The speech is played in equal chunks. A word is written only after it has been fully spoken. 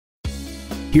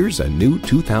Here's a new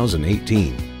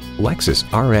 2018 Lexus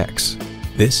RX.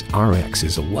 This RX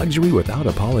is a luxury without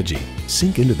apology.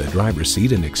 Sink into the driver's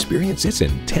seat and experience its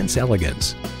intense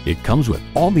elegance. It comes with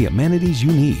all the amenities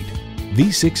you need.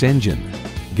 V6 engine,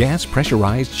 gas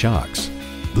pressurized shocks,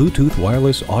 Bluetooth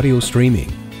wireless audio streaming,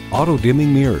 auto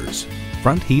dimming mirrors,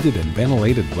 front heated and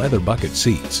ventilated leather bucket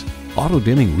seats, auto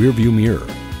dimming rear view mirror,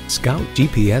 Scout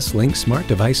GPS Link smart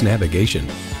device navigation,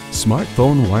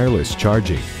 smartphone wireless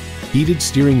charging, heated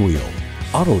steering wheel,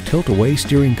 auto tilt-away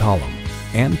steering column,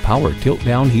 and power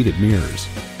tilt-down heated mirrors.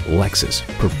 Lexus,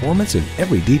 performance in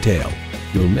every detail.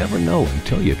 You'll never know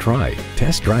until you try.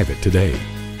 Test drive it today.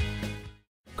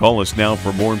 Call us now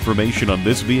for more information on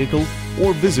this vehicle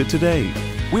or visit today.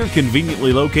 We're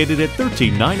conveniently located at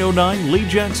 13909 Lee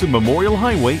Jackson Memorial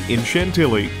Highway in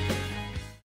Chantilly.